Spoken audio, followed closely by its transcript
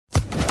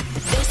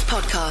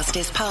podcast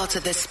is part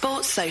of the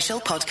Sports Social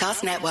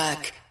Podcast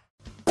Network.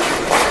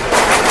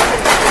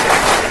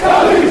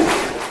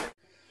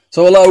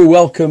 So hello,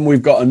 welcome.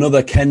 We've got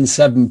another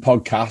KENN7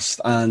 podcast,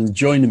 and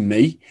joining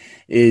me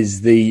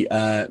is the,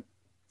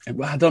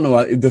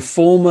 the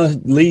former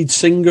lead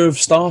singer of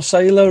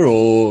Starsailor,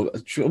 or,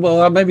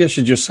 well, maybe I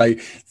should just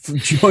say,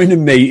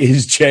 joining me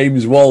is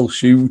James Walsh,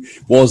 who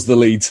was the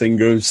lead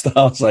singer of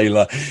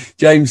Starsailor.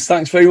 James,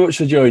 thanks very much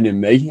for joining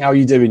me. How are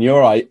you doing? You all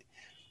right?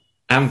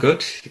 I'm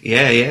good.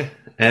 Yeah.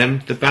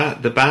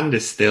 The band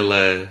is still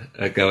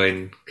a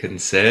going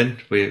concern.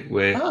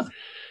 We're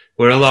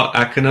a lot.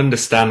 I can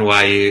understand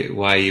why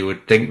you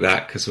would think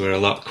that, because we're a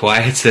lot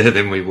quieter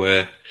than we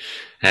were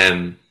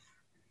in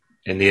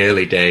the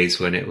early days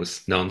when it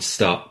was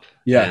non-stop.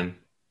 Yeah.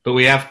 But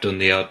we have done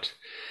the odd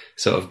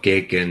sort of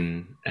gig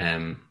and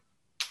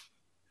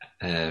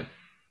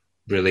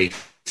release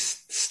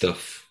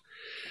stuff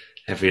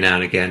every now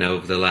and again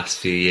over the last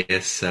few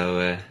years.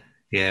 So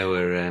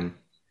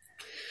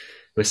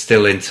we're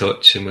still in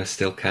touch, and we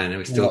still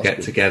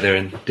get together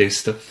and do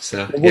stuff.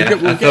 So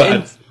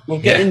we'll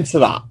get into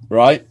that,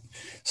 right?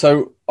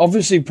 So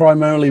obviously,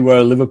 primarily we're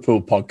a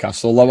Liverpool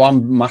podcast, although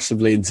I'm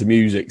massively into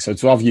music. So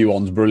to have you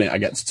on is brilliant. I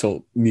get to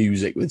talk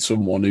music with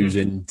someone who's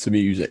into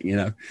music, you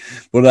know.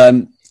 But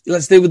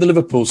let's deal with the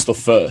Liverpool stuff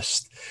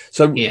first.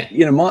 So,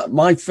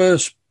 my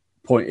first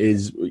point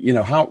is,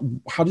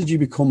 how did you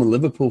become a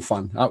Liverpool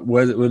fan?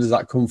 Where does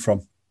that come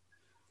from?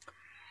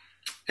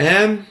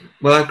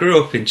 Well, I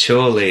grew up in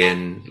Chorley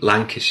in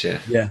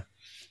Lancashire. Yeah.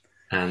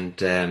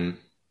 And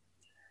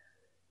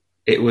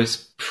it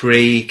was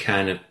pre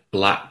kind of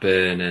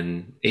Blackburn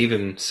and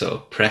even sort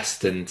of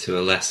Preston to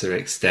a lesser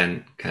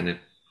extent, kind of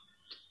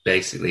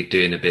basically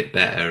doing a bit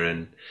better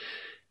and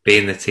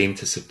being the team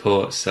to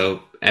support.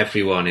 So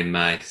everyone in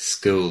my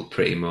school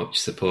pretty much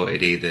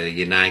supported either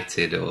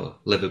United or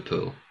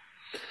Liverpool.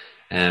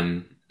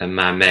 And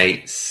my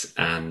mates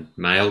and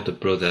my older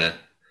brother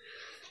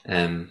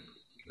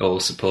all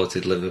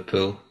supported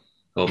Liverpool,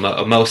 or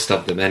most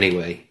of them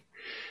anyway.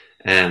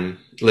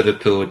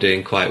 Liverpool were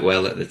doing quite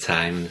well at the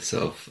time, in the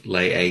sort of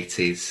late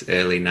 80s,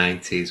 early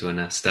 90s when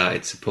I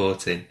started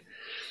supporting.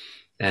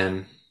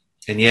 I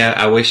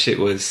wish it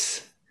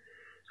was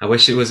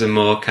a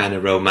more kind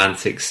of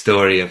romantic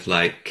story of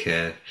like,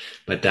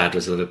 my dad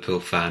was a Liverpool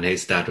fan,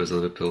 his dad was a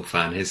Liverpool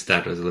fan, his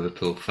dad was a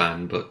Liverpool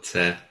fan, but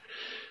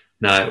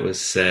no, it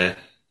was, there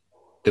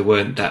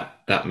weren't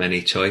that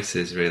many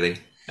choices really.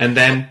 And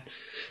then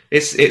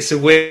it's a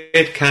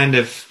weird kind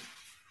of,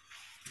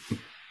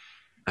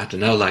 I don't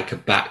know, like a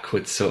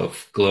backward sort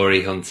of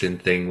glory hunting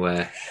thing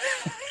where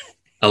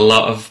a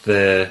lot of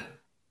the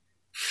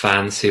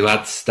fans who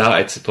had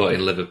started supporting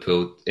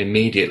Liverpool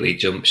immediately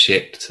jumped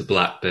ship to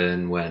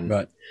Blackburn when,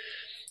 right,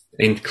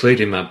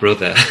 including my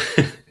brother,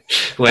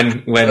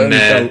 when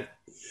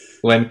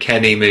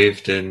Kenny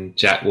moved and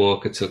Jack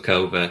Walker took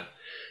over.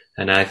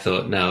 And I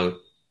thought, no,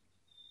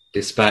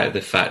 despite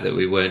the fact that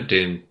we weren't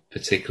doing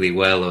particularly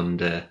well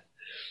under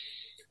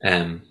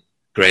Graham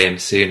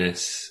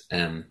Souness,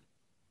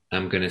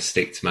 I'm going to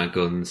stick to my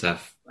guns.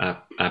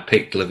 I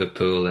picked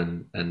Liverpool,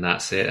 and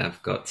that's it.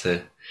 I've got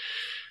to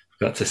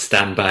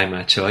stand by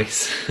my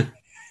choice.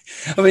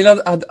 I mean,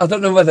 I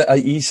don't know whether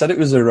you said it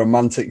was a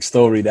romantic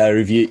story there.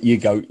 If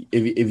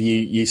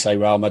you say,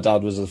 well, my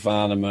dad was a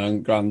fan and my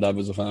granddad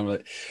was a fan,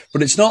 but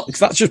it's not,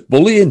 because that's just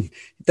bullying.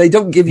 They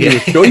don't give you a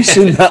choice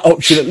in that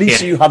option. At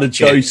least you had a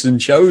choice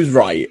and chose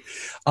right.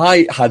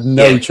 I had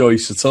no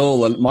choice at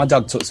all, and my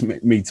dad took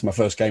me to my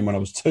first game when I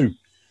was 2.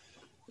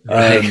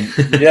 Right.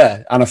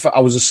 And I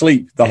was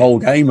asleep the whole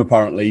game.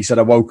 Apparently, he said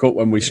I woke up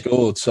when we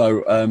scored.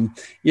 So,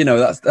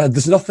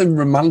 there's nothing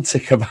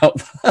romantic about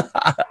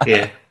that.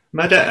 Yeah,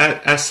 my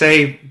dad. I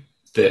say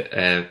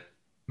that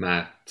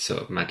my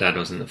dad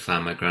wasn't a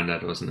fan. My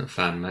granddad wasn't a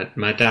fan.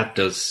 My dad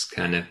does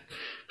kind of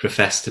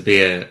profess to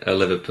be a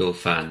Liverpool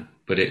fan,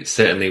 but it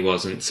certainly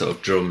wasn't sort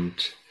of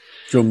drummed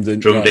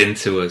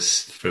into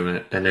us from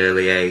an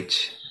early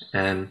age.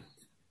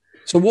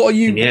 So what are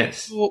you?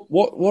 Yes.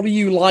 What are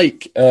you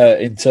like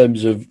in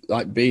terms of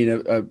like being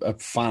a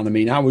fan? I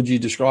mean, how would you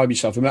describe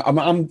yourself?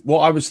 What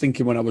I was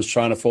thinking when I was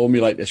trying to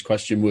formulate this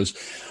question was,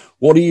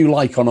 what are you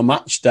like on a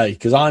match day?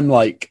 Because I'm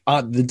like,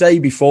 the day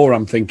before,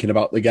 I'm thinking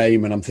about the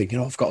game, and I'm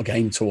thinking, I've got a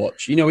game to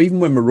watch. You know, even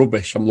when we're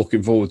rubbish, I'm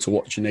looking forward to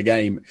watching a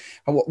game.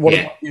 What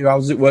about you? How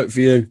does it work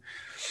for you?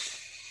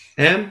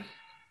 I'm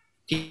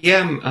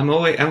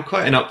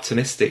quite an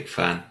optimistic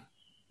fan,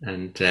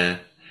 and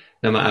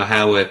no matter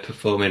how we're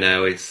performing, I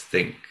always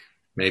think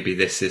maybe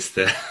this is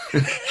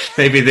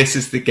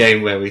the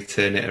game where we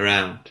turn it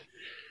around.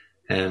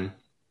 But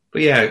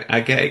yeah,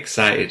 I get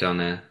excited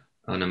on a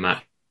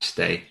match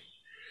day,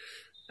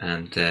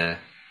 and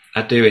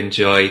I do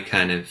enjoy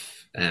kind of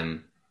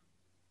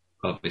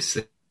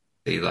obviously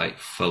like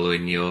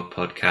following your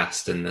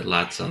podcast and the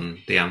lads on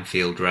the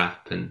Anfield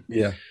Wrap, and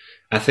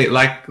I think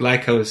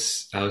like I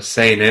was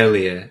saying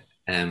earlier,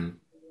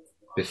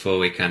 before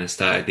we kind of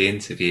started the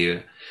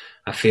interview,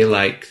 I feel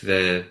like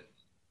the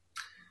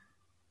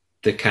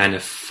kind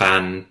of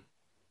fan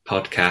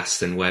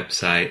podcasts and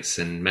websites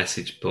and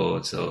message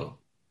boards or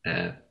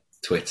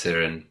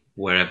Twitter and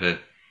wherever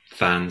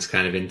fans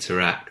kind of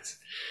interact,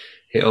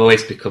 it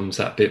always becomes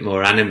that bit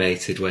more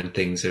animated when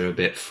things are a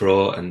bit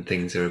fraught and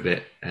things are a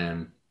bit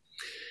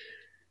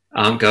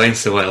aren't going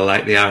so well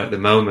like they are at the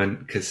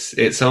moment, because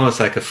it's almost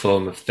like a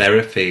form of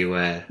therapy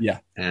where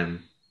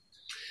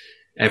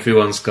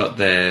everyone's got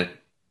their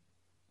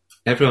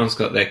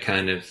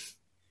kind of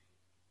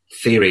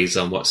theories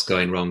on what's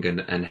going wrong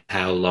and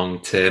how long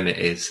term it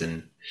is,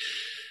 and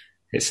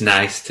it's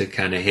nice to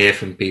kind of hear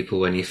from people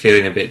when you're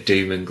feeling a bit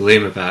doom and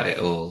gloom about it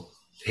all,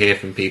 hear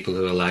from people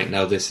who are like,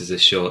 no, this is a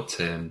short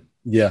term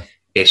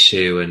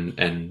issue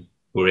and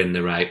we're in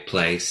the right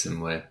place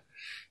and we're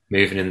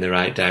moving in the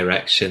right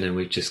direction and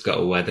we've just got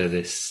to weather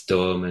this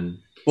storm. And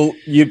well,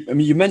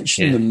 you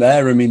mentioned them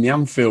there. I mean, the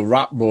Anfield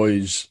Rat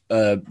Boys,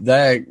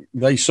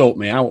 they sort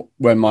me out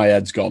when my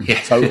head's gone.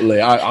 Totally.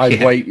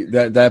 I wait.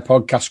 Their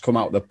podcasts come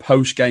out, the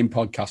post-game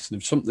podcast,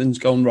 and if something's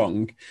gone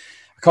wrong,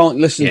 I can't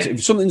listen to.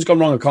 If something's gone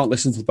wrong, I can't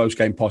listen to the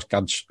post-game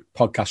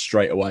podcast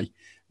straight away.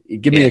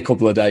 Give me a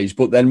couple of days,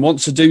 but then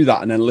once I do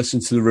that and then listen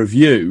to the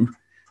review,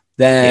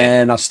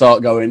 then I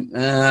start going,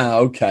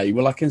 okay,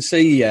 well, I can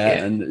see,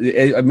 And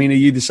I mean, are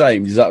you the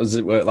same? Does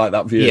it work like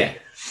that for you?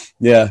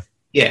 Yeah.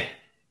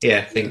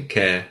 I think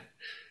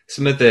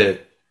some of the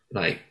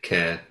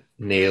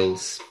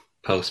Neil's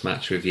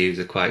post-match reviews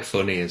are quite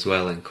funny as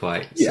well and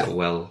quite sort of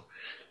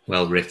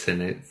well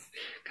written. It's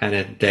kind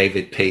of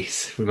David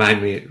Peace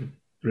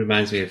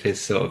reminds me of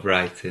his sort of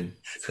writing.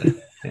 So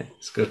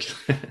it's good.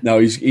 No,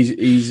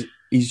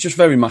 he's just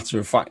very matter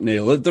of fact,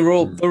 Neil. They're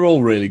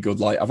all really good.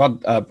 Like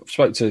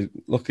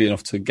lucky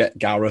enough to get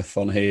Gareth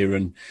on here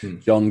and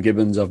John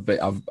Gibbons. I've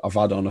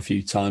had on a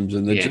few times,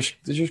 and they're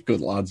just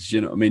good lads. You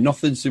know what I mean?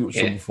 Nothing's too much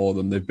trouble for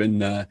them. They've been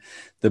they're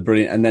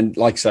brilliant. And then,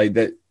 like I say,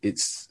 that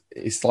it's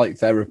like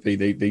therapy.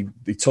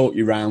 They talk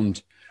you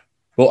round.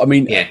 But I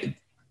mean,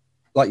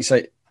 like you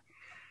say,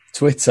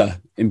 Twitter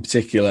in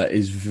particular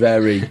is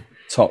very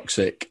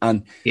toxic,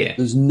 and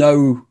there's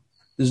no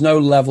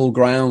level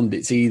ground.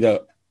 It's either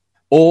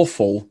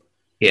awful,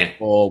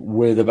 or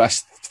we're the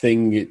best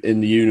thing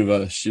in the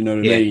universe. You know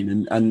what I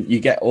mean? And you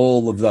get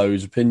all of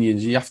those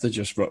opinions. You have to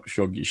just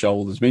shrug your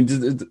shoulders. I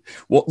mean,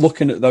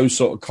 looking at those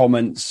sort of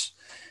comments,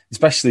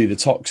 especially the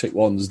toxic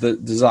ones,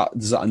 does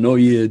that annoy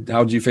you?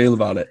 How do you feel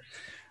about it?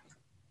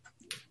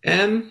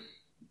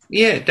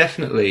 Yeah,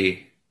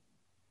 definitely.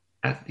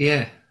 I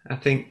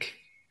think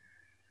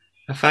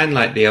I find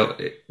like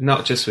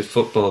not just with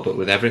football but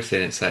with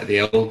everything. It's like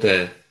the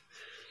older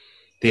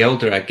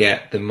I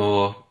get, the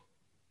more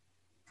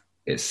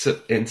it's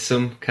in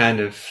some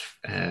kind of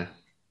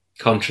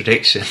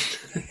contradiction.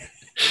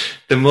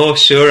 The more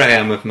sure I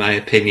am of my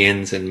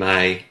opinions and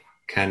my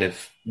kind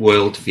of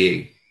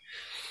worldview,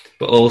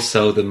 but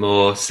also the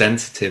more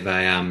sensitive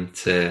I am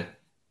to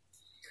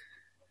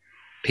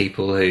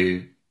people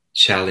who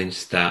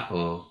challenge that,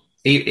 or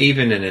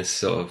even in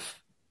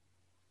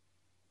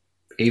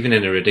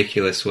a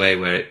ridiculous way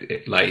where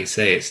it, like you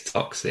say, it's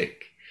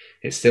toxic.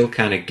 It still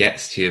kind of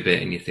gets to you a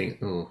bit, and you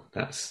think, oh,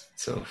 that's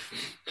sort of.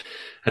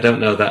 I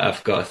don't know that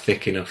I've got a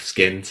thick enough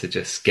skin to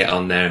just get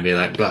on there and be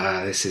like,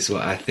 blah, this is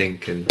what I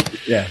think. And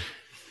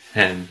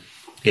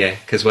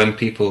because when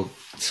people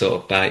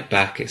sort of bite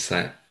back, it's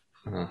like,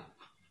 oh,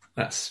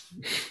 that's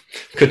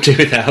could do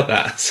without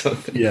that sort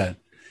of thing. Yeah,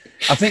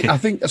 I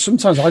think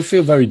sometimes I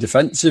feel very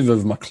defensive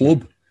of my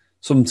club.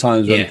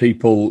 Sometimes when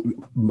people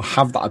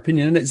have that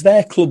opinion, and it's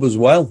their club as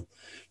well.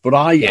 But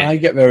I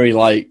get very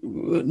like,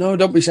 no,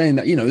 don't be saying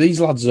that. You know,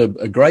 these lads are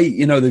great.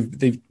 You know,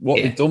 they've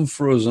done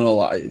for us and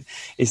all that.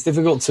 It's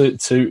difficult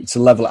to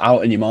level it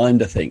out in your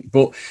mind, I think.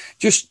 But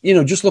just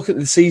look at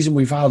the season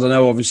we've had. I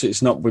know obviously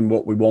it's not been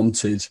what we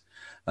wanted.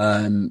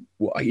 How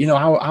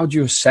do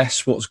you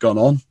assess what's gone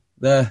on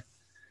there?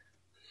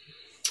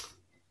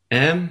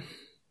 I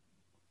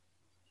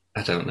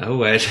don't know.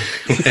 Where do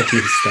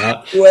you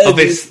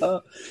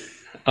start?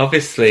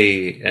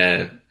 Obviously,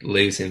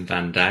 losing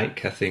Van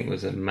Dijk, I think,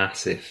 was a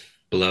massive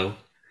blow.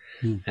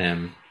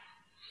 But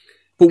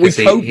we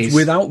coped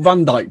without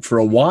Van Dijk for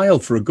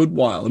a good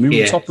while. I mean,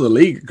 we were top of the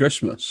league at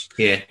Christmas.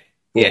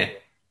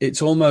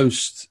 It's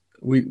almost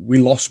we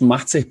lost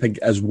Matip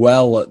as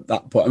well at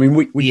that point. I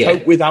mean, we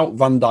coped without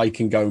Van Dijk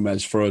and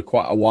Gomez for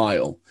quite a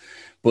while,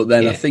 but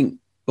then I think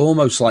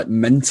almost like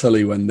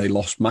mentally when they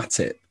lost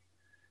Matip,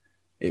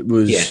 it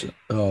was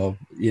what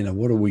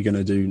are we going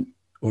to do?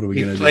 What are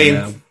we going to do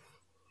now?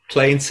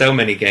 Playing so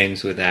many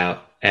games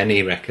without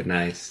any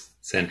recognised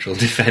central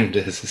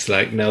defenders, it's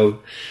like, no,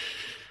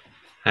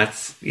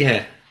 that's,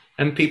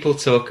 and people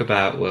talk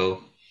about,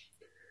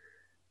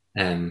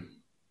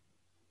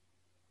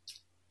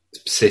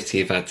 City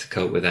have had to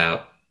cope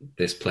without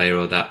this player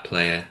or that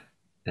player,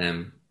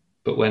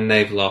 but when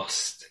they've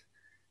lost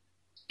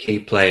key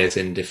players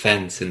in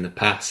defence in the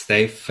past,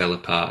 they've fell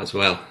apart as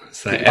well.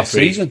 It's like last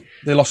season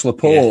they lost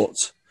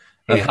Laporte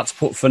and had to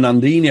put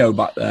Fernandinho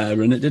back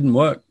there, and it didn't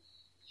work.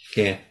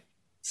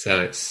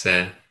 So it's,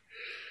 I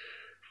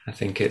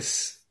think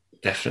it's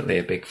definitely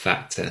a big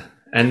factor,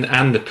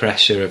 and the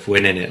pressure of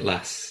winning it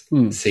last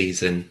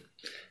season.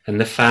 and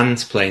the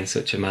fans playing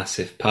such a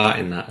massive part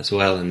in that as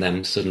well, and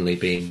them suddenly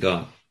being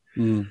gone.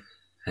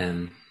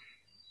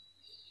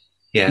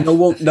 Yeah,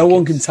 no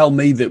one can tell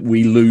me that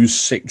we lose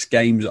 6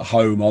 games at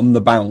home on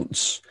the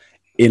bounce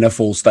in a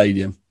full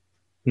stadium.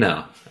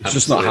 No, it's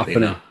just not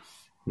happening.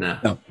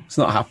 No, it's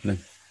not happening.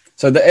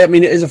 So I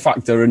mean, it is a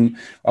factor, and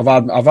I've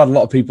had a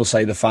lot of people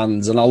say the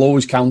fans, and I'll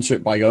always counter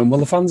it by going, well,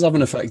 the fans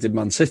haven't affected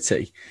Man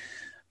City,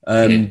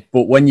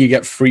 but when you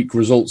get freak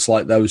results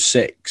like those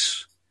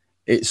 6,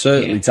 it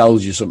certainly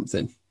tells you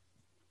something.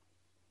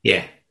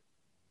 Yeah,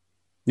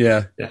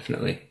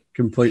 definitely,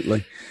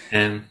 completely.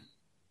 And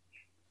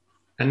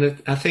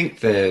I think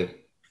the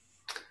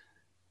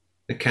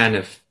kind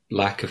of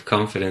lack of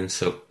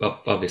confidence,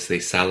 obviously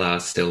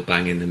Salah's still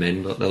banging them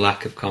in, but the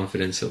lack of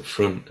confidence up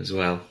front as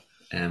well.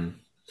 And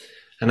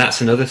that's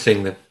another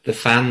thing that the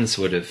fans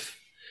would have,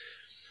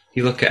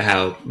 you look at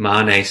how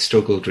Mane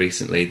struggled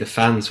recently, the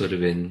fans would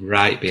have been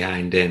right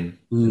behind him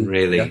and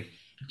really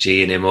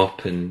geeing him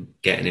up and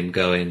getting him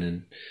going.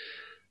 And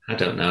I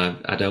don't know,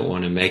 I don't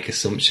want to make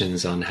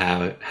assumptions on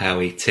how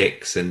he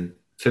ticks. And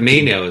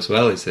Firmino as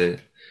well is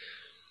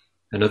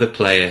another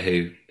player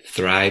who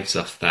thrives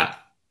off that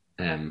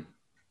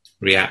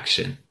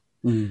reaction.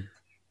 I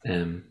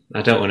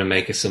don't want to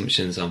make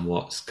assumptions on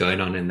what's going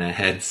on in their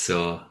heads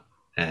or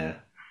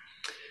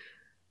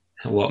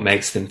what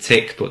makes them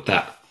tick, but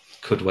that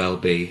could well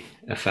be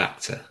a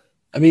factor.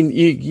 I mean,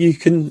 you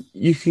can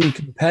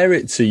compare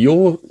it to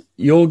your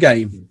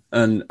game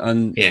and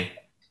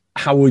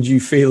how would you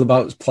feel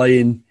about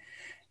playing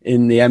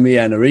in the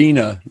MEN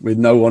arena with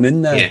no one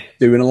in there,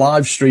 doing a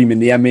live stream in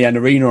the MEN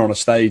arena on a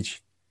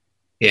stage?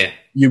 Yeah,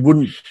 you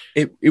wouldn't.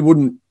 It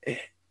wouldn't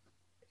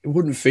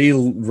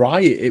feel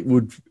right. It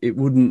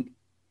wouldn't.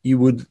 You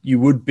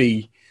would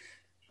be.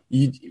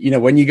 You know,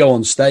 when you go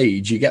on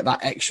stage, you get that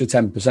extra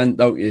 10%,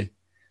 don't you?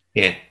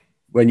 Yeah.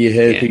 When you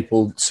hear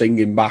people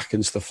singing back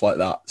and stuff like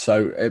that.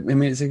 So, I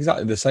mean, it's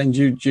exactly the same.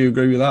 Do you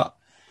agree with that?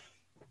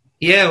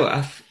 Yeah,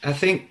 well, I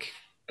think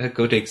a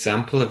good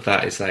example of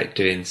that is like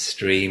doing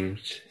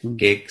streamed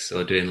gigs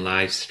or doing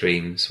live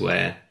streams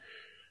where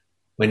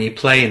when you're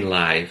playing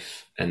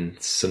live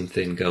and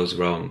something goes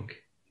wrong,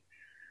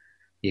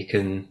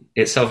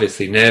 it's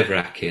obviously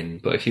nerve-wracking,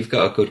 but if you've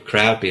got a good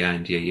crowd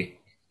behind you,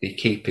 they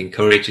keep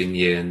encouraging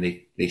you and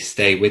they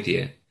stay with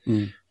you.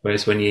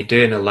 Whereas when you're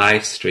doing a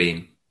live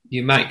stream,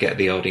 you might get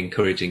the odd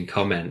encouraging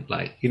comment,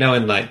 like, you know,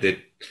 and like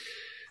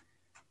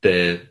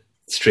the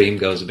stream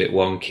goes a bit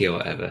wonky or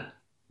whatever.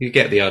 You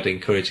get the odd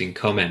encouraging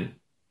comment,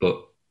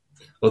 but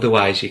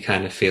otherwise you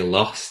kind of feel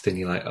lost and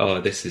you're like,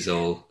 oh, this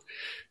whole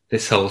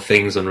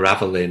thing's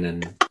unraveling,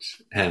 and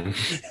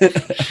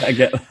I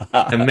get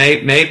that. And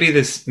maybe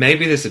there's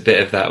a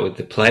bit of that with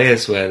the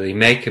players where they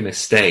make a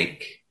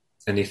mistake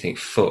and you think,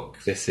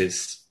 fuck, this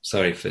is,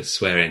 sorry for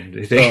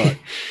swearing.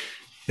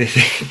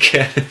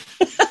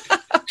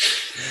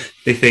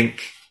 They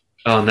think,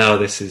 oh no,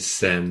 this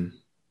is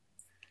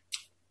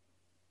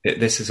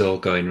all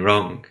going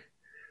wrong,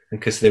 and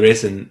because there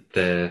isn't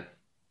the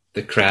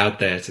crowd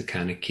there to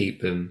kind of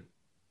keep them,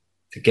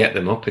 to get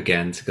them up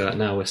again, to go,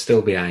 no, we're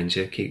still behind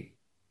you, keep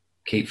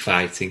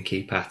fighting,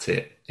 keep at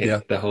it.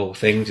 The whole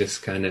thing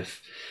just kind of,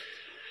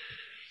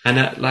 and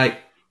I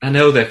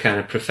know they're kind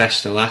of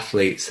professional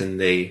athletes and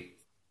they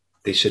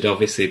should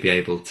obviously be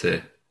able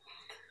to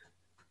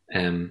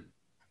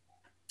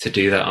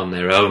do that on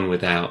their own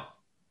without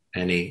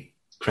any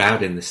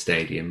crowd in the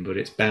stadium, but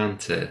it's bound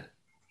to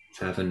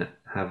have an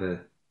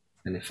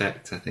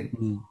effect, I think.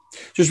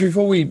 Just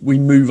before we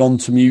move on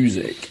to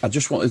music, I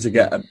just wanted to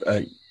get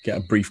a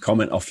brief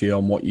comment off you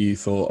on what you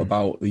thought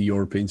about the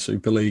European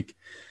Super League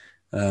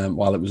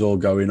while it was all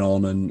going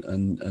on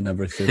and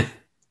everything.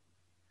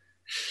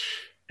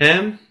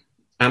 I'm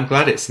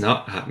glad it's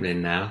not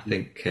happening now. I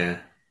think,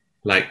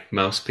 like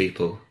most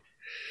people,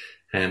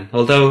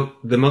 although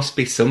there must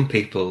be some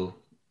people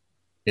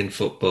in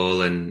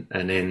football and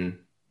in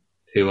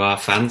who are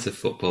fans of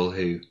football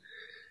who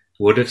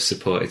would have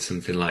supported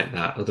something like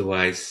that.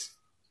 Otherwise,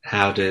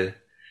 how do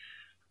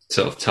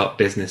sort of top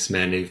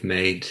businessmen who've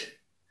made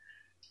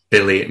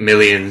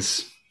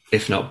millions,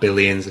 if not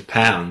billions of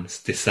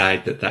pounds,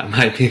 decide that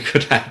might be a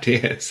good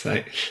idea? It's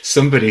like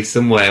somebody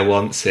somewhere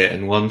wants it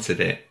and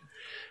wanted it.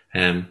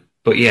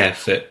 But yeah,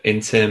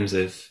 in terms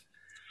of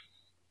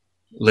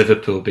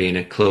Liverpool being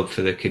a club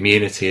for the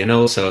community and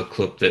also a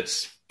club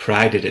that's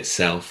prided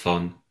itself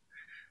on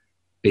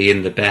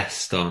being the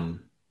best on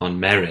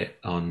merit,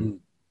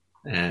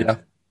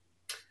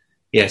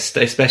 yes,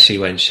 especially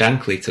when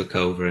Shankly took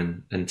over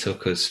and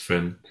took us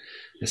from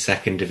a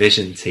second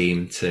division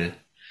team to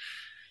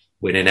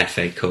winning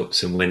FA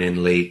Cups and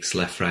winning leagues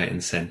left, right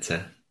and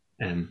centre.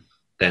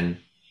 Then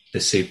the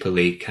Super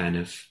League kind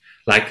of,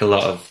 like a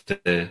lot of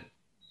the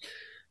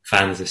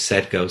fans have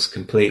said, goes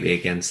completely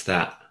against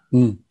that.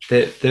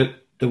 The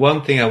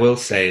one thing I will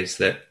say is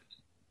that,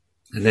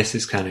 and this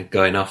is kind of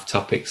going off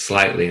topic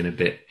slightly and a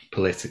bit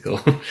political,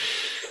 but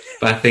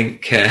I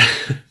think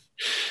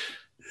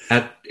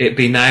it'd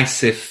be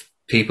nice if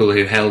people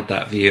who held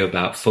that view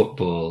about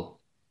football,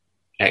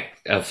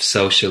 of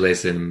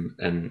socialism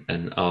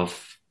and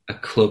of a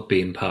club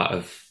being part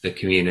of the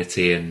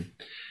community and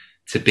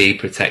to be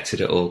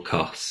protected at all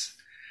costs.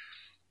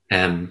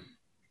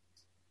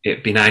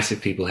 It'd be nice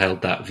if people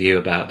held that view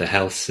about the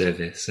health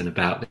service and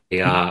about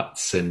the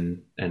arts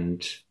and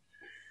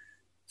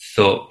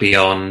thought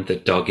beyond the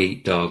dog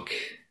eat dog,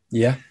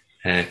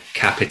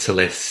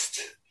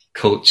 capitalist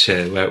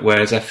culture.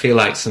 Whereas I feel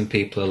like some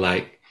people are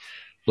like,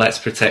 let's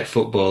protect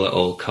football at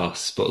all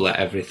costs, but let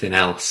everything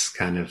else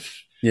kind of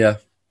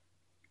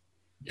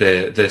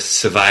the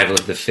survival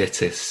of the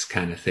fittest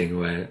kind of thing.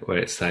 Where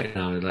it's like,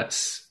 no,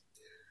 let's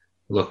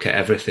look at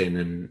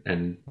everything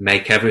and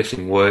make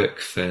everything work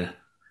for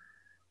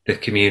the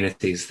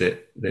communities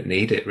that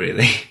need it,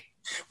 really.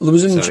 Well, there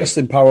was an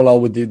interesting parallel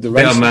with the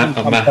racism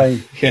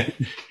campaign.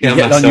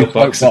 My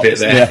soapbox a bit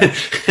there.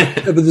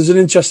 But there's an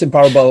interesting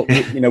parallel,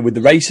 with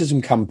the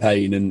racism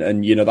campaign, and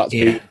that's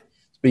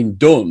been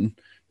done,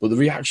 but the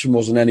reaction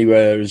wasn't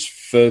anywhere as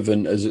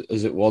fervent as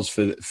it was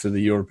for the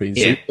European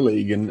Super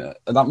League, and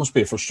that must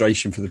be a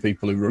frustration for the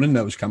people who run in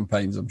those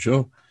campaigns, I'm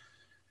sure.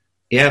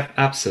 Yeah,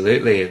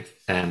 absolutely.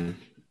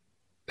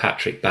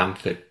 Patrick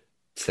Bamford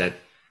said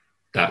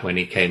that when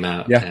he came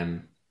out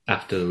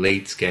after the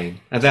Leeds game.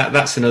 And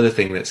that's another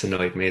thing that's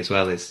annoyed me as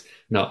well, is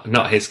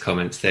not his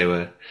comments. They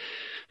were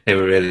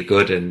really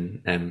good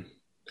and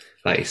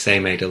like you say,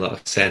 made a lot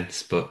of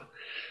sense, but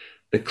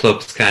the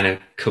club's kind of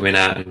coming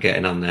out and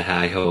getting on their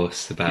high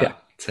horse about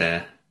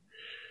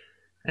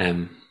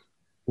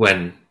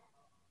when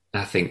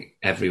I think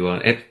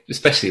everyone,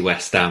 especially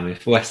West Ham,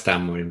 if West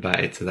Ham were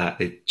invited to that,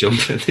 they'd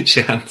jump at the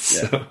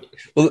chance. Yeah. So.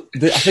 Well,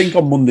 I think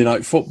on Monday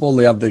Night Football,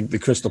 they had the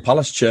Crystal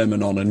Palace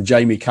chairman on, and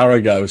Jamie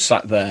Carragher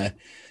sat there,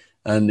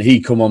 and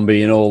he come on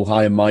being all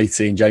high and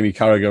mighty, and Jamie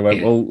Carragher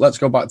went, well, let's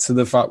go back to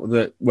the fact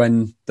that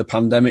when the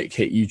pandemic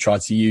hit, you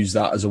tried to use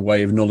that as a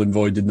way of null and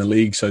voiding the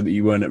league so that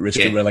you weren't at risk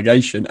of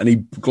relegation, and he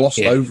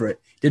glossed over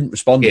it, didn't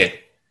respond.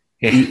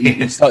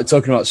 He started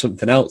talking about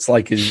something else,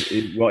 like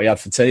what he had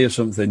for tea or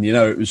something.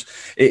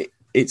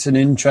 It's an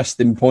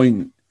interesting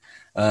point.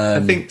 I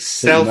think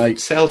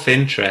self-interest.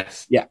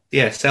 Self-interest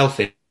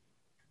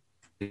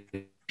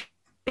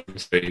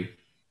through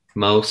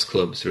most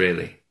clubs,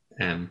 really.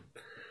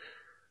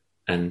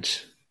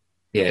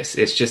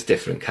 It's just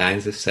different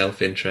kinds of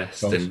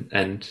self-interest,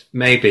 and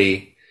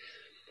maybe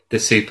the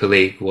Super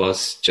League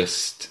was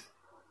just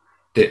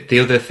the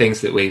other things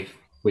that we've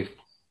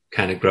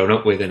kind of grown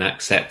up with and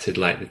accepted,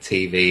 like the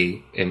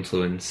TV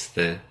influence,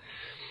 the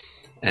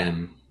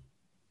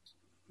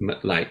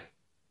like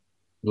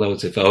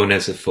loads of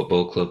owners of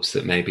football clubs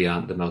that maybe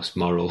aren't the most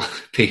moral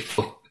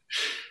people.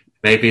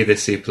 Maybe the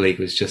Super League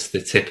was just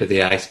the tip of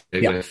the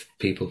iceberg where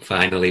people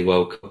finally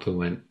woke up and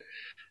went,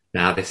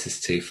 nah, this is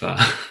too far.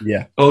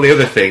 Yeah. All the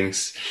other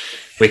things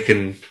we've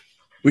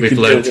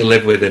learned to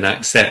live with and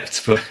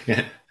accept. But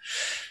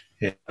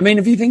I mean,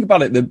 if you think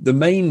about it, the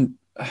main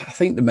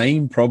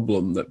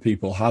problem that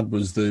people had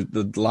was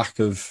the lack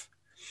of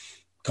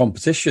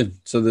competition.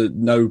 So that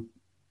no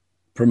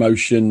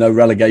promotion, no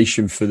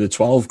relegation for the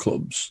 12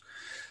 clubs.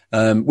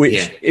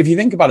 If you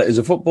think about it as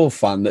a football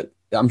fan, that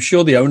I'm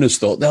sure the owners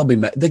thought they're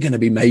going to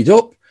be made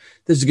up.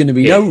 There's going to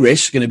be no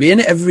risk, going to be in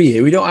it every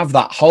year. We don't have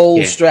that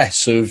whole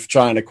stress of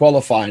trying to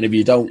qualify, and if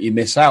you don't, you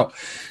miss out.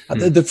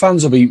 The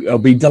fans will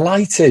be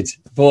delighted,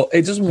 but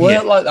it doesn't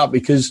work like that,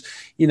 because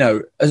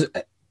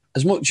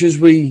as much as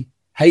we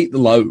hate the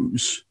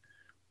lows,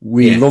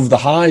 we love the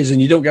highs,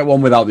 and you don't get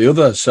one without the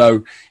other.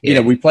 So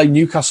we played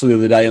Newcastle the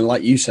other day, and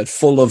like you said,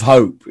 full of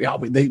hope.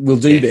 We'll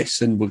do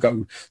this, and we'll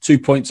go 2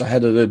 points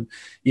ahead of the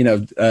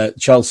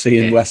Chelsea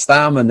and West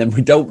Ham, and then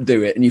we don't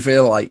do it, and you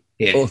feel like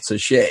utter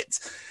shit.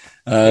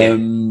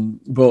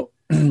 But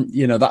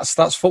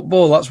that's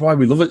football. That's why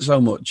we love it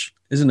so much,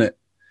 isn't it?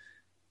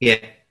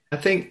 Yeah, I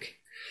think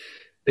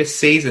this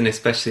season,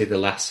 especially the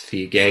last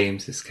few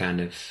games, is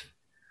kind of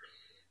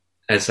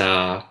as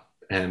our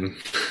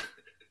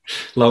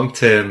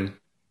long-term,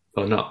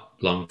 or not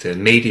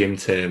long-term,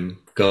 medium-term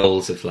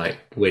goals of like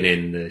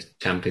winning the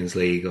Champions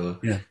League or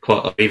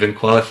even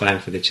qualifying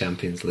for the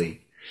Champions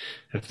League,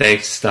 if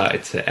they've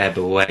started to ebb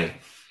away.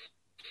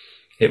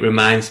 It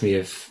reminds me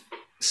of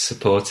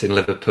supporting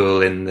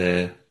Liverpool in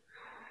the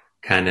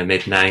kind of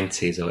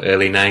mid-90s or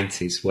early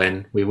 90s,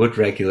 when we would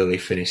regularly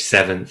finish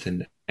 7th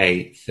and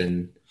 8th,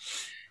 and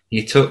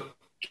you took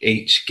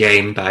each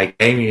game by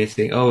game and you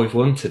think, oh, we've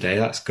won today,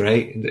 that's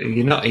great.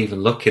 You're not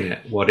even looking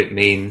at what it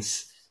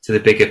means to the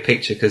bigger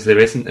picture, because there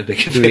isn't a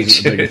bigger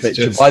picture.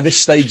 Just, by this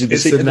stage of the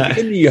season, at the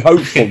beginning you're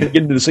hopeful,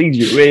 beginning of the season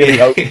you're really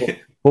hopeful,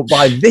 but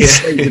by this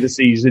stage of the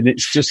season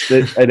it's just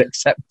an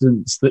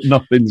acceptance that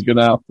nothing's going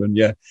to happen.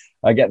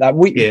 I get that.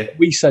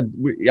 We said,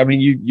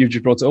 you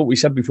just brought it up. We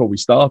said before we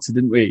started,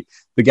 didn't we?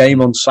 The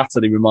game on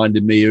Saturday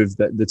reminded me of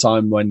the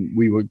time when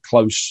we were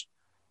close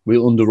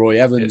under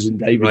Roy Evans and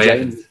David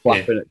James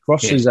flapping at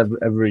crosses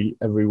every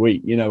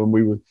week. And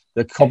we were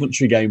the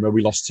Coventry game where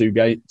we lost two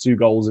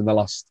goals in the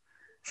last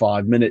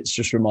 5 minutes.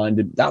 Just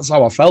reminded. That's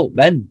how I felt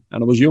then,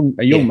 and I was a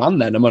young man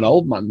then. I'm an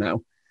old man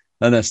now,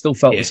 and I still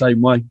felt the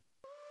same way.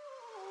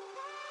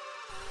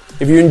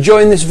 If you're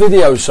enjoying this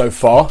video so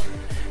far,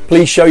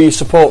 please show your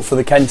support for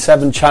the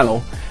KENN7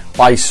 channel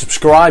by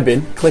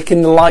subscribing,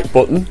 clicking the like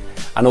button,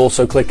 and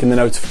also clicking the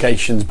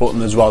notifications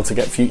button as well to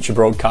get future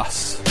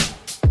broadcasts.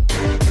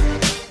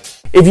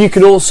 If you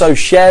could also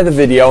share the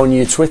video on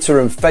your Twitter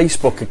and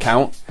Facebook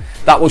account,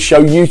 that will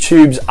show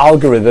YouTube's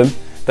algorithm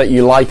that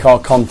you like our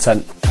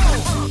content.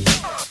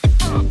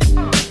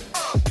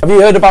 Have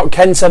you heard about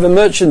KENN7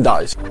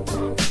 merchandise?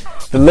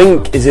 The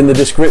link is in the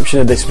description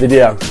of this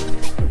video.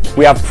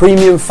 We have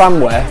premium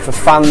fanwear for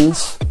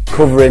fans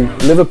covering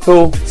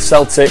Liverpool,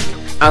 Celtic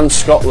and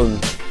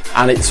Scotland,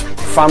 and it's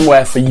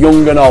fanwear for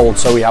young and old,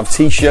 so we have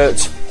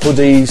t-shirts,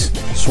 hoodies,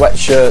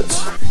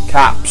 sweatshirts,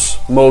 caps,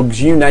 mugs,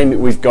 you name it,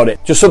 we've got it.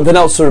 Just something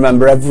else to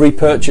remember, every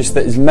purchase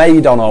that is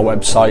made on our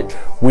website,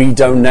 we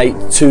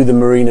donate to the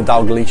Marina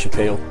Dalglish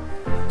Appeal,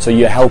 so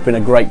you're helping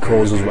a great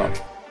cause as well.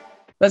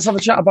 Let's have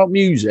a chat about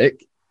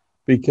music,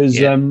 because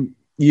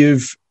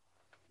you've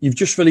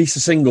just released a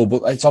single,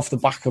 but it's off the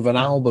back of an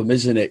album,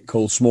 isn't it,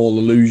 called Small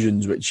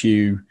Illusions, which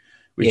you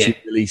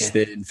released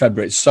in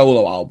February. It's a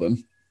solo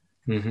album.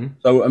 Mm-hmm.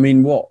 So, I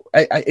mean, what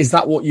is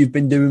that? What you've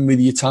been doing with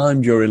your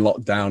time during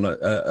lockdown?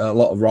 A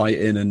lot of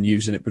writing and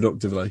using it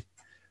productively.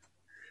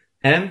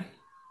 Been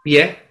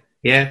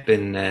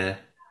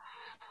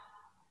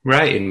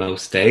writing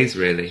most days,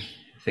 really.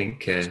 I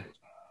think,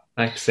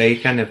 like I say,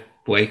 you kind of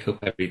wake up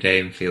every day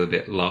and feel a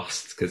bit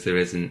lost because there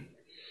isn't,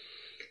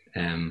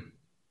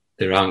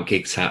 there aren't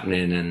gigs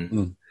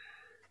happening,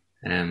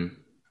 and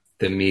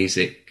the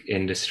music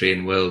industry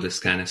and world has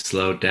kind of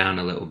slowed down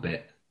a little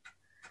bit.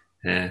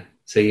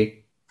 So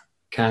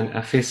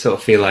I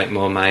feel like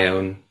more my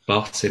own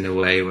boss in a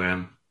way, where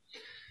I'm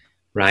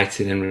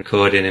writing and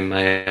recording in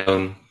my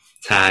own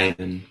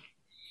time,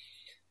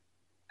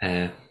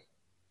 and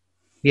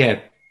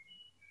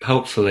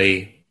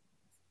hopefully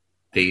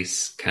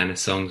these kind of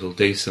songs will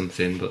do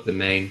something. But the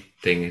main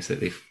thing is that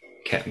they've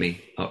kept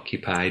me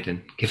occupied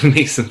and given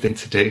me something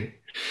to do.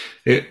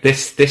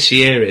 This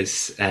year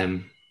is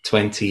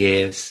 20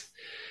 years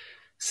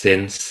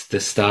since the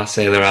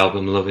Starsailor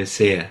album Love Is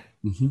Here.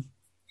 Mm-hmm.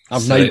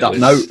 I've made that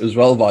note as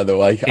well, by the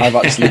way. I've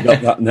actually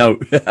got that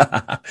note.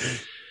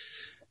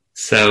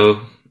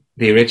 So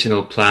the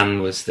original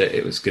plan was that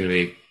it was going to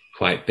be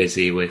quite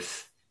busy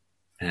with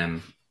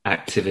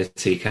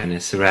activity kind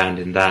of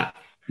surrounding that,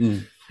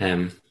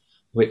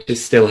 which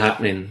is still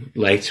happening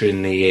later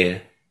in the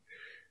year.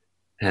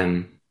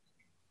 But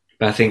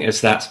I think as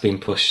that's been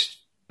pushed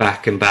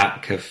back and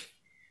back, I've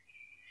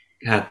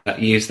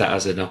used that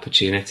as an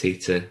opportunity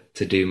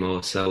to do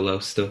more solo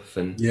stuff,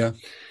 and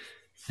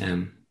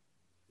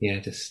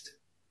just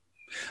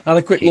I had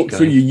a quick look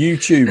through your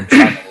YouTube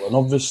channel, and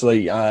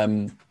obviously,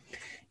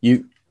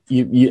 you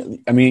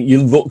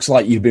looks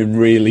like you've been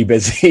really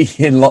busy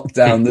in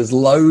lockdown. There's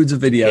loads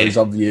of videos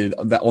of you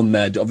that on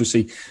there.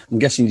 Obviously, I'm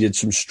guessing you did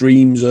some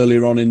streams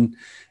earlier on in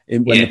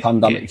when the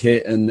pandemic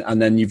hit,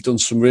 and then you've done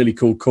some really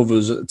cool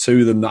covers. Two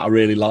of them that I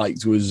really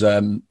liked was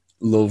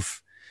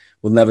 "Love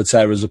Will Never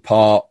Tear Us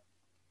Apart."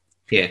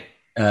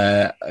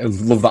 I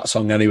love that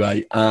song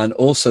anyway, and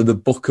also "The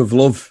Book of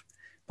Love"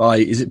 by,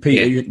 is it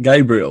Peter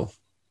Gabriel?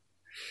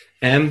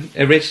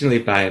 Originally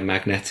by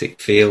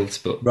Magnetic Fields,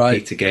 but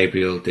Peter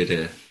Gabriel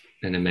did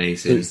an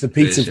amazing. So it's the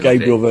Peter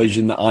Gabriel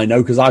version that I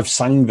know, because I've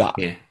sang that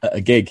at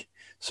a gig.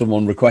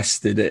 Someone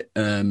requested it,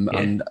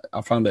 and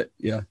I found it.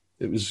 Yeah,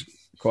 it was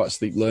quite a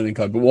steep learning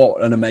curve. But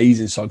what an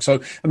amazing song!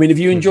 So, I mean, have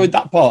you enjoyed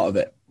that part of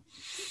it?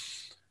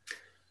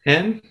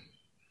 I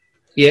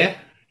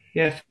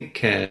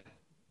think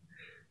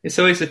it's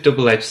always a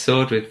double-edged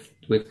sword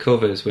with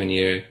covers when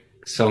you're a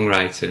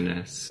songwriter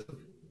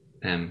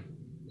and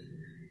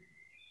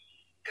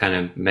kind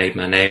of made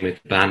my name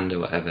with the band or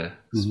whatever.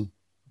 Mm-hmm.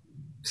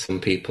 Some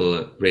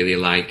people really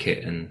like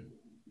it and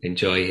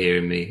enjoy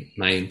hearing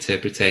my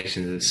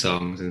interpretations of the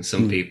songs, and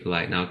some people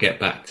like, now get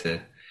back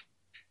to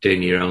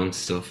doing your own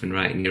stuff and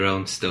writing your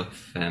own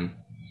stuff.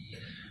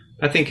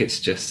 I think it's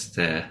just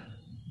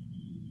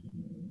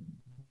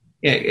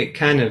it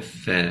kind of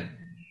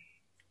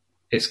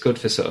it's good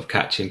for sort of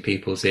catching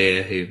people's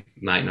ear who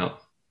might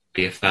not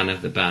be a fan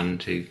of the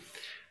band, who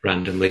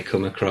randomly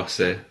come across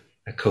a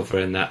cover,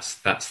 and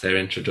that's their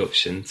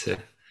introduction to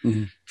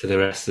the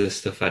rest of the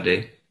stuff I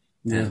do.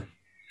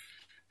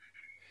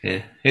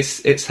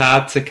 It's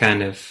hard to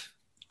kind of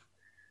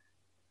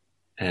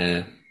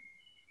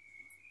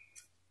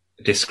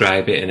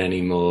describe it in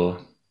any more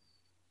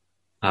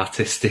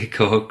artistic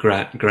or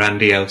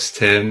grandiose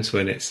terms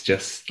when it's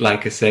just,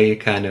 like I say, you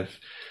kind of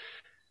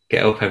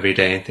get up every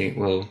day and think,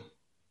 well,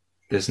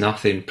 there's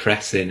nothing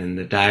pressing in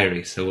the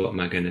diary, so what am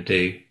I going to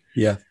do?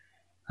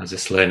 I'll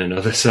just learn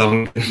another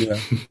song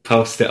and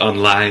post it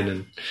online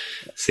and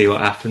see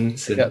what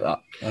happens. And I get that.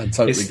 I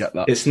totally get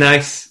that. It's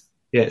nice.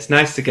 Yeah, it's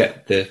nice to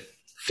get the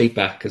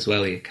feedback as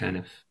well. You kind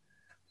of,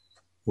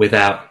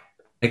 without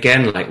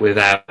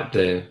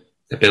the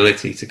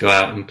ability to go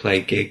out and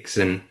play gigs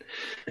and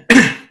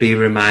be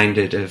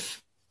reminded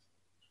of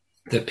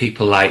that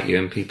people like you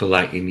and people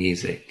like your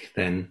music,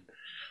 then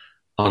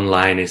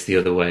online is the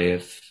other way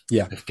of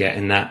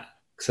getting that.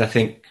 Because I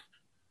think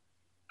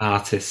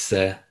artists,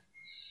 they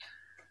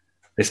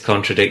this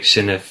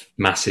contradiction of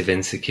massive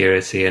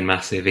insecurity and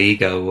massive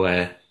ego,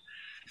 where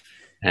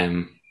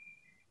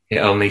it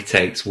only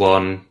takes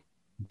one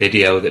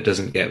video that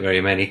doesn't get very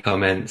many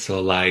comments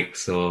or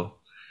likes, or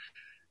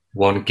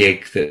one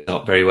gig that's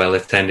not very well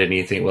attended, and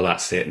you think, well,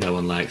 that's it, no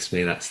one likes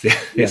me, it's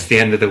the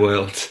end of the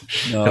world.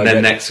 No, and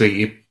then next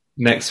week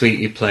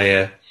you play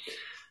a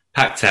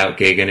packed out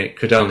gig, and it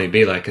could only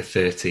be like a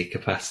 30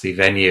 capacity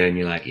venue, and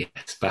you're like, yeah,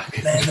 it's back.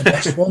 They're the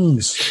best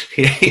ones.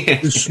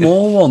 The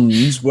small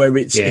ones where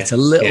it's a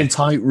little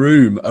tight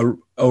room are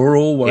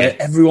all where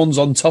everyone's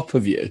on top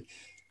of you.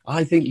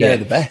 I think they're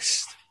the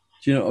best.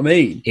 Do you know what I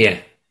mean? Yeah.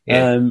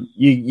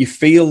 You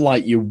feel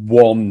like you're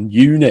one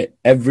unit,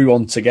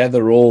 everyone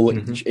together, all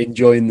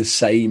enjoying the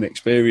same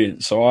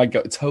experience. So I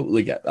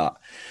totally get that.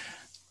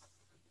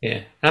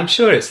 Yeah, I'm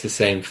sure it's the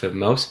same for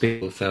most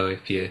people, though.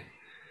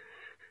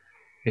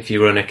 If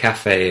you run a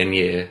cafe and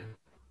you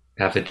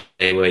have a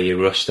day where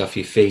you're rushed off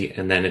your feet,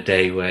 and then a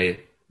day where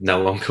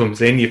no one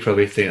comes in, you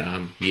probably think,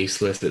 I'm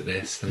useless at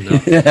this.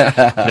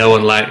 No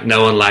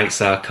one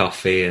likes our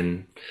coffee,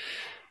 and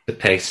the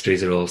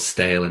pastries are all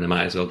stale, and I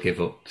might as well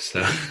give up.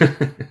 So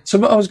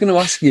I was going to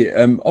ask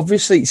you,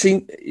 obviously,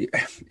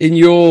 in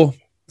your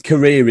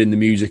career in the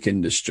music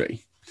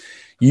industry,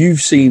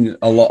 you've seen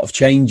a lot of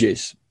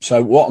changes.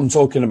 So what I'm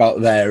talking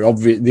about there,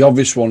 the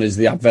obvious one is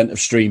the advent of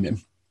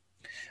streaming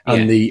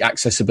and the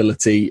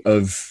accessibility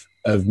of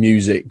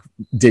music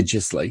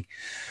digitally.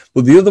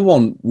 But the other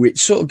one, which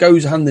sort of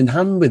goes hand in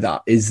hand with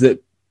that, is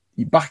that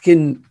back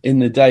in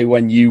the day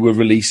when you were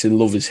releasing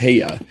Love Is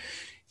Here,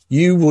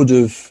 you would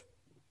have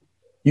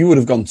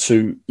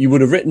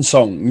written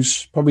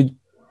songs, probably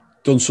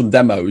done some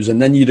demos, and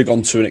then you'd have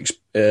gone to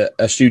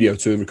a studio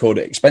to record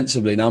it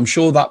expensively. Now, I'm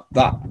sure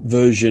that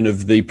version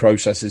of the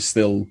process is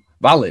still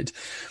valid,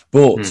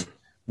 but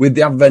with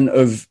the advent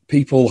of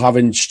people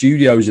having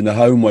studios in the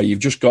home where you've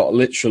just got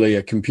literally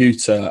a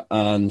computer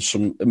and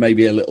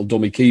maybe a little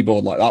dummy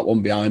keyboard like that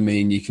one behind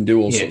me, and you can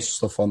do all sorts of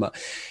stuff on that.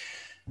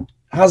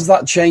 Has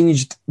that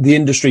changed the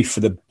industry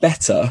for the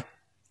better?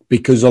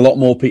 Because a lot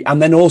more people,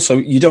 and then also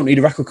you don't need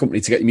a record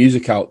company to get your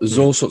music out. There's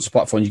all sorts of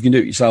platforms. You can do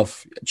it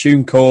yourself.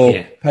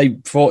 TuneCore, pay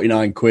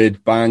 49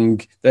 quid, bang.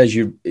 There's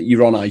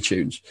you're on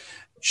iTunes,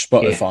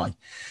 Spotify. Yeah.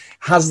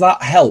 Has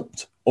that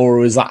helped,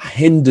 or has that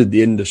hindered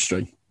the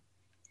industry?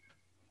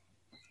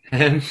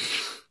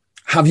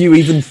 Have you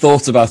even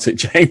thought about it,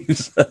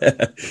 James?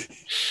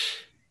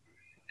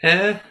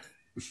 I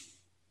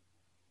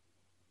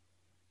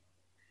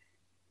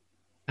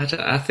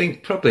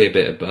think probably a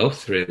bit of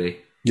both,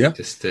 really. Yeah,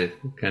 just to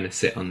kind of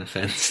sit on the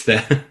fence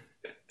there.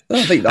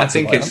 I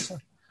think it's.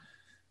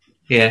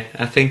 Yeah,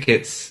 I think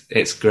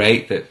it's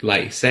great that,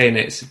 like you're saying,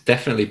 it's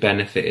definitely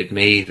benefited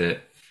me,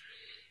 that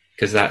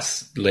because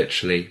that's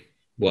literally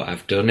what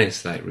I've done,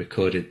 is like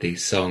recorded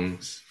these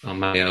songs on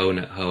my own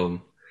at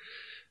home,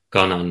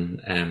 gone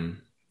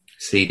on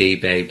CD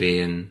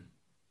Baby and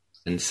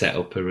set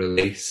up a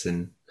release,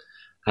 and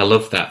I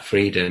love that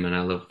freedom, and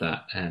I love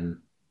that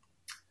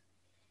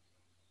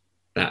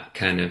that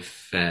kind of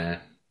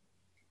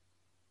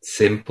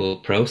simple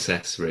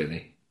process,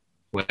 really.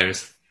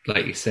 Whereas,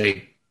 like you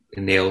say,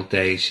 in the old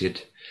days,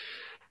 you'd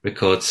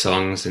record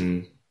songs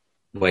and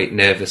wait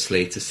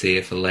nervously to see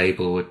if a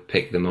label would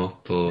pick them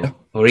up,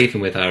 or even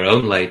with our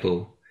own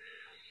label,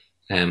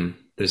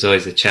 there's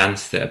always a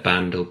chance that a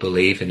band will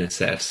believe in a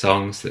set of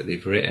songs that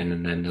they've written,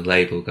 and then the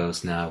label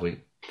goes,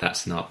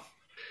 there's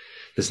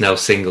no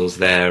singles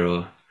there.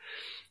 Or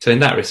so in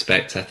that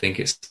respect, I think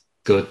it's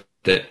good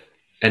that,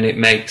 and it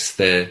makes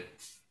the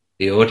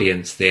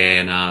audience, the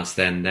A&Rs,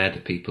 then they're the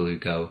people who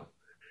go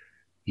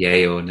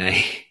yay or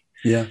nay.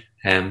 Yeah.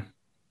 But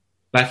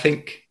I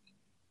think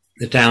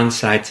the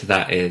downside to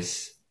that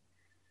is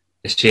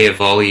the sheer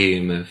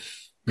volume of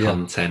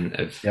content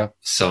of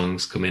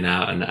songs coming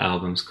out and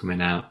albums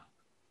coming out.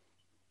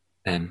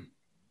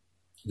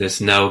 There's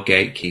no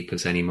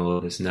gatekeepers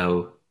anymore. There's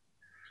no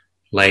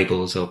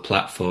labels or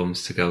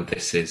platforms to go,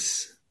 this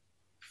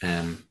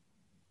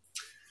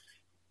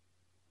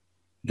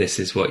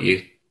is what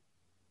you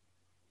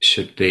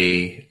should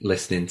be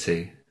listening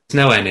to. There's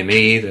no enemy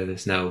either.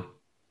 They're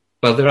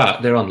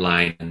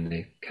online, and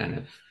they kind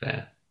of.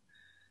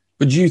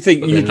 But do you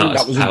think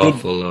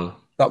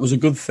that was a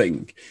good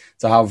thing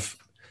to have?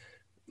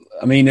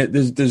 I mean,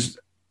 there's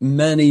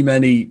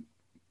many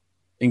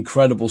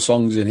incredible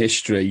songs in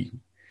history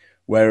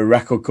where a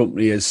record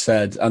company has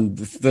said, and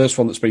the first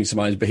one that springs to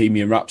mind is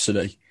Bohemian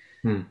Rhapsody,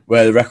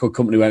 where the record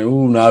company went,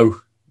 "Oh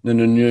no, it's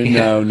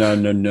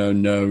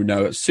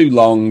too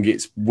long,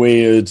 it's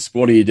weird,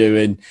 what are you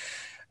doing?"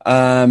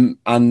 And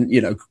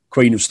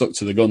Queen have stuck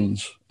to the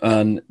guns,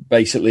 and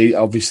basically,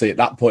 obviously, at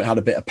that point had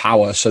a bit of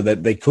power so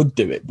that they could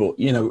do it. But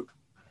do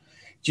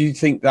you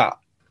think that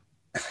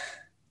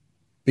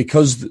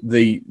because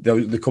the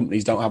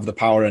companies don't have the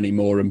power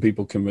anymore and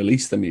people can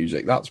release the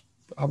music, I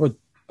would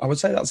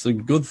say that's a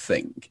good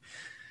thing.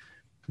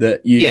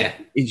 That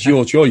it's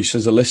your choice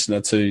as a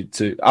listener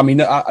to. I mean,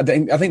 I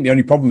think the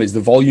only problem is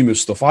the volume of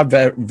stuff. I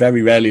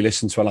very rarely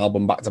listen to an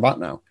album back to back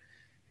now.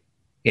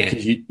 Yeah.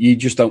 You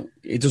just don't.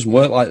 It doesn't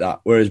work like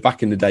that. Whereas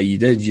back in the day,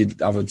 you'd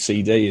have a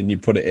CD and you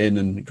put it in,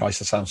 and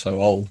Christ, I sound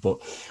so old, but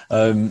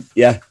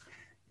yeah.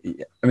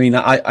 I mean,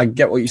 I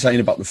get what you're saying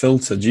about the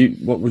filter.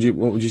 What would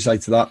you say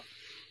to that?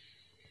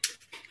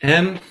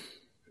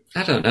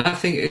 I don't know. I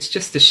think it's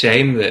just a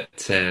shame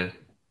that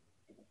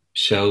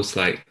shows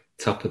like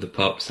Top of the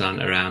Pops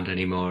aren't around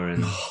anymore,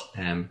 and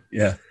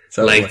yeah,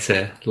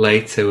 totally.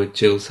 later with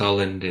Jules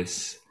Holland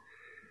is.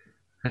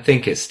 I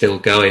think it's still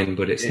going,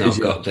 but it's not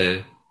got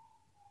the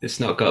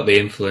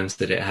influence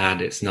that it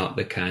had. It's not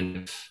the kind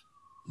of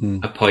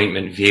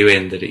appointment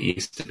viewing that it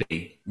used to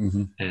be.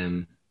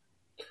 Mm-hmm.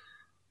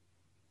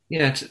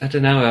 Yeah, I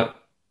don't know.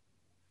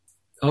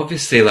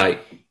 Obviously,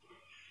 like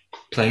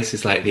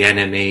places like the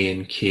NME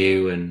and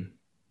Q and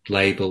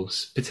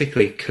labels,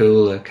 particularly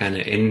cooler kind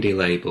of indie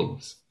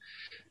labels,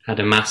 had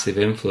a massive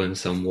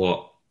influence on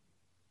what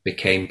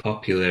became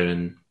popular,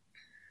 and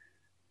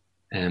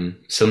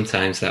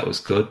sometimes that was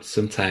good.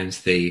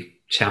 Sometimes they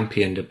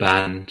championed a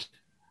band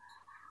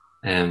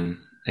and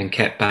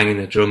kept banging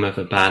the drum of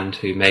a band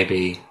who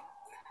maybe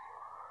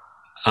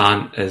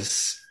aren't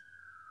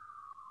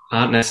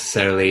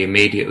necessarily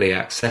immediately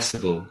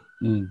accessible,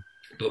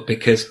 but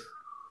because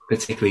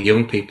particularly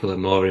young people are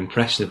more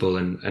impressionable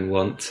and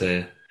want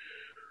to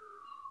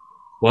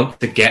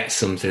get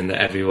something that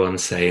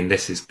everyone's saying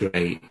this is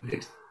great,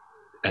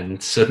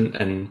 and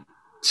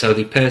so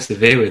they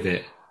persevere with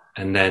it,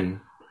 and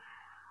then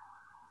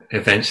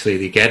eventually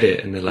they get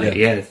it, and they're like,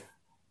 yeah,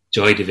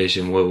 Joy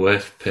Division were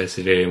worth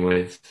persevering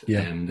with,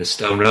 the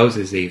Stone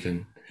Roses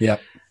even. Yeah.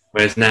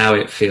 Whereas now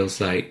it feels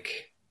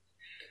like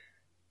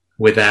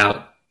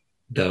without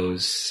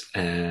those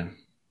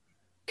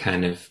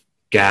kind of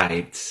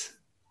guides,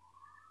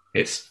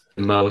 it's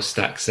the most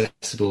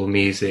accessible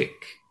music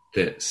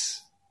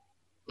that's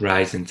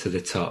rising to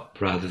the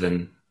top, rather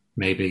than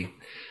maybe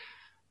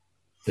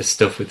the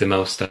stuff with the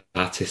most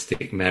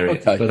artistic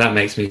merit. Okay. But that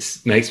makes me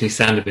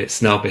sound a bit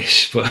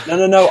snobbish. But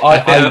no.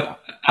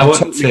 I want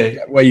totally to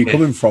get where you're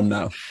coming from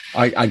now.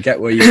 I get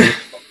where you're coming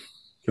from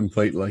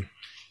completely.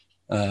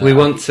 We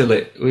want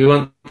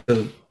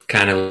to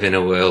kind of live in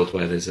a world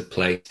where there's a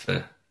place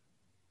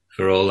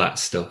for all that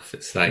stuff.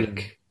 It's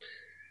like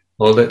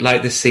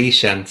like the sea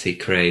shanty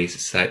craze.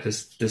 It's like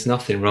there's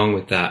nothing wrong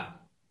with that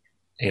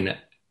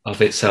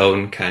of its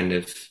own kind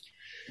of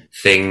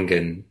thing,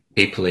 and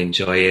people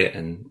enjoy it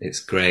and it's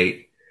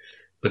great,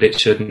 but it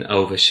shouldn't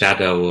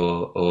overshadow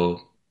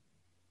or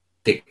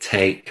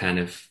dictate kind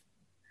of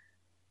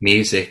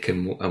music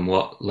and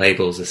what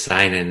labels are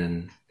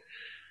signing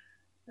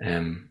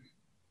and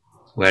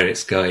where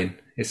it's going.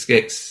 It's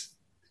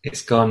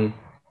gone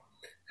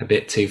a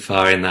bit too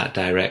far in that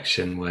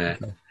direction where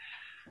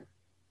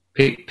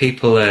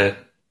people are.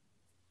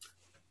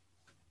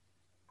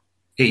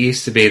 It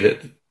used to be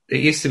that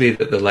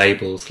the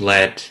labels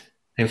led.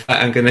 In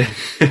fact, I'm gonna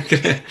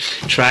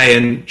try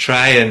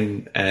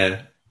and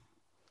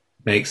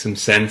make some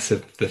sense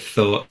of the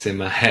thoughts in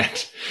my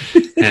head.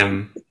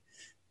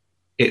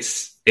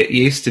 It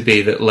used to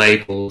be that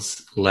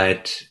labels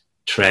led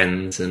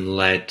trends and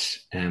led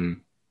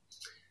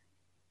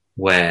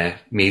where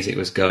music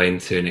was going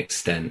to an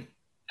extent,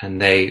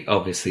 and they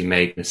obviously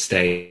made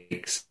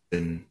mistakes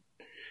and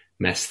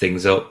messed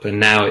things up. And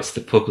now it's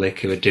the public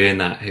who are doing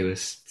that, who are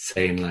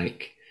saying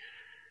like,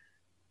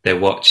 they're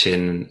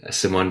watching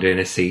someone doing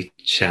a sea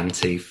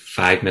shanty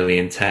 5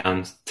 million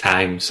times,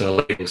 so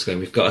labels going,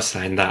 we've got to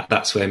sign that.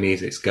 That's where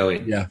music's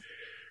going. Yeah.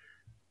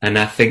 And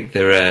I think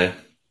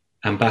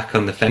I'm back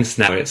on the fence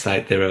now. It's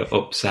like there are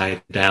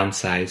upside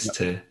downsides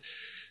to.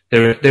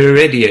 There are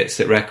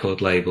idiots at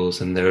record labels,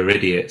 and there are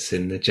idiots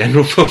in the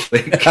general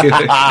public.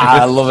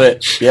 I love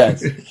it.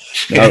 Yes,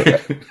 no,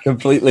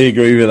 completely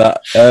agree with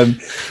that.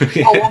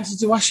 What I wanted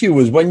to ask you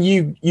was when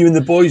you and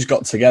the boys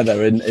got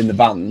together in the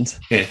band.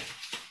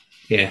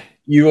 Yeah.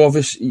 You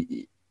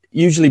obviously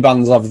usually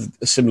bands have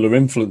similar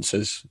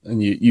influences,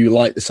 and you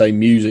like the same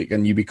music,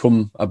 and you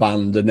become a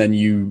band, and then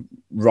you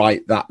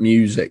write that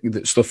music,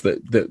 that stuff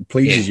that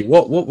pleases you.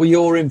 What were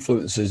your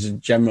influences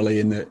generally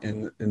in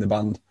the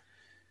band?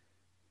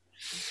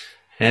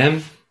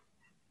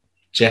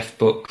 Jeff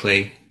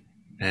Buckley.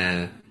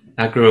 I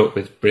grew up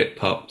with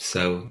Britpop,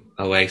 so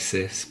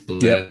Oasis,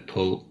 Blur,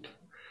 Pulp.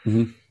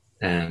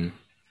 Mm-hmm.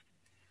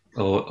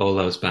 All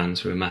those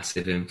bands were a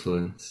massive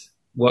influence.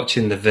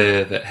 Watching the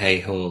Verve at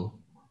Hay Hall,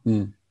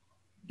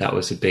 that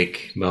was a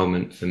big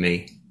moment for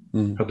me.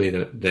 Probably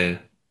the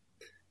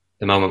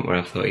moment where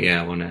I thought,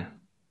 I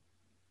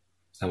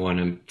want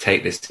to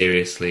take this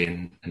seriously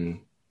and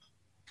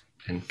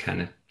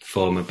kind of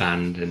form a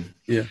band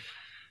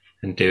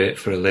and do it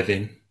for a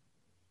living.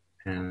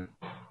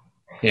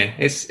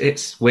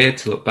 It's weird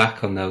to look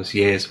back on those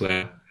years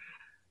where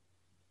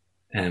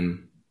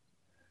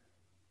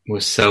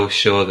was so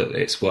sure that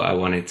it's what I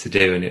wanted to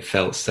do, and it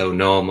felt so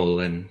normal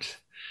and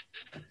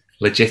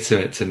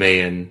legitimate to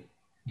me. And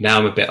now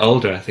I'm a bit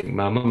older, I think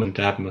my mum and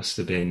dad must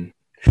have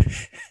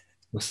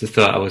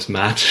thought I was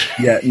mad.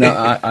 Yeah, no,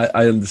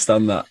 I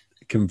understand that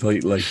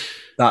completely.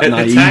 That at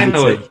naivety.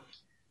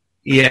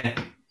 the time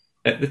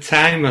at the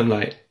time I'm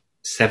like,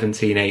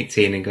 17,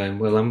 18 and going,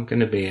 well, I'm going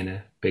to be in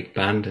a big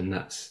band and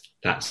that's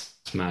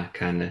my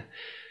kind of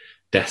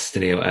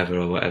destiny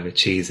or whatever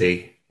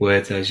cheesy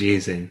words I was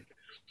using.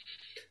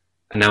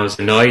 And I was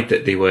annoyed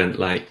that they weren't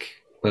like,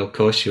 well, of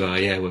course you are.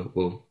 Yeah,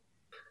 we'll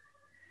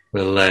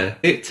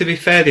to be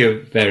fair, they were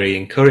very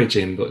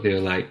encouraging, but they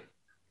were like,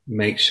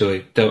 make sure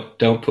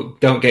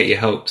don't get your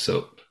hopes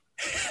up.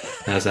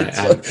 And I was like,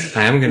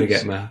 I am going to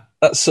get my...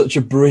 That's such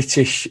a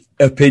British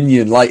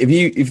opinion. Like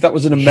if that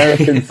was an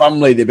American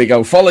family, they'd be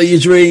go, follow your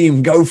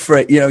dream, go for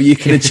it. You know, you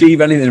can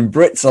achieve anything. And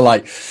Brits are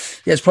like,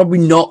 yeah, it's probably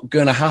not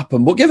going to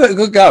happen, but give it a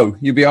good go.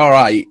 You'll be all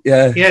right.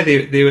 Yeah. Yeah.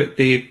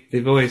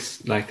 They've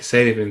always, like I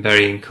say, they've been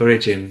very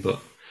encouraging, but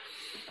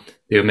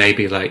they were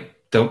maybe like,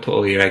 don't put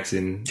all your eggs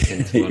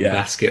into one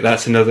basket.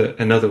 That's another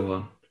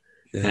one.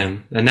 Yeah.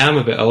 And now I'm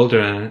a bit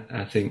older and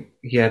I think,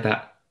 yeah,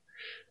 that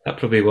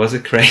probably was a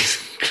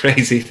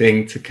crazy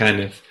thing to kind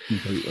of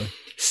completely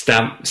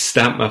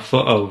stamp my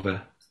foot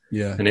over.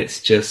 Yeah. And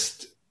it's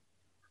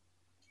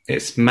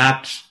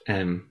mad.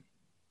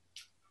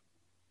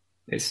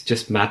 It's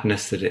just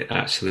madness that it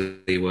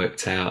actually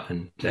worked out.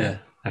 And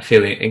I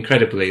feel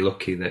incredibly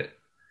lucky that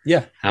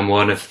I'm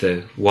one of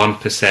the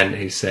 1%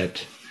 who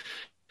said,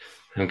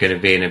 I'm going to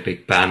be in a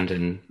big band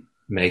and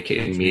make it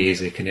in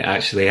music. And it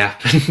actually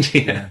happened.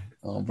 Yeah.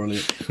 Oh,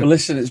 brilliant. Well,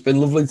 listen, it's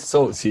been lovely to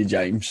talk to you,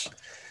 James.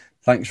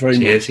 Thanks very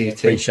much. You too.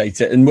 Appreciate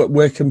it. And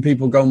where can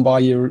people go and buy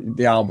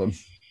the album?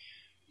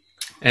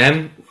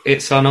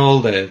 It's on all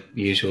the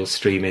usual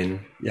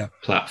streaming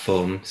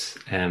platforms.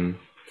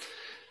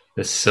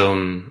 There's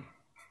some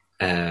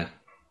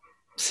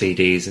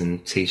CDs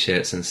and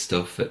T-shirts and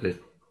stuff at the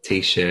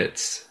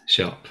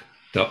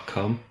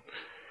tshirtsshop.com.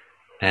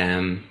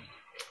 And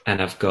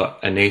I've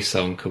got a new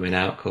song coming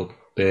out called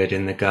Bird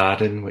in the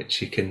Garden,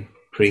 which you can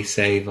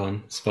pre-save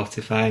on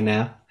Spotify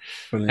now.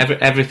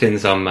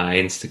 Everything's on my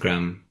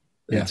Instagram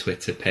and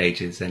Twitter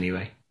pages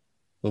anyway.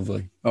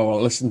 Lovely. Oh,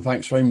 well, listen,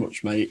 thanks very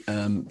much, mate.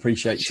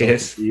 Appreciate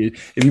Cheers. You.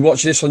 If you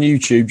watch this on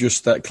YouTube,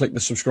 just click the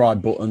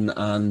subscribe button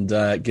and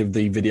give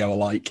the video a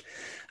like.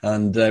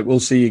 And we'll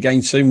see you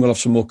again soon. We'll have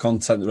some more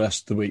content the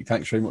rest of the week.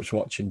 Thanks very much for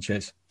watching.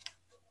 Cheers.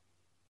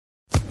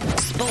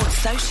 Sports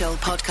Social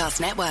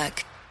Podcast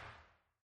Network.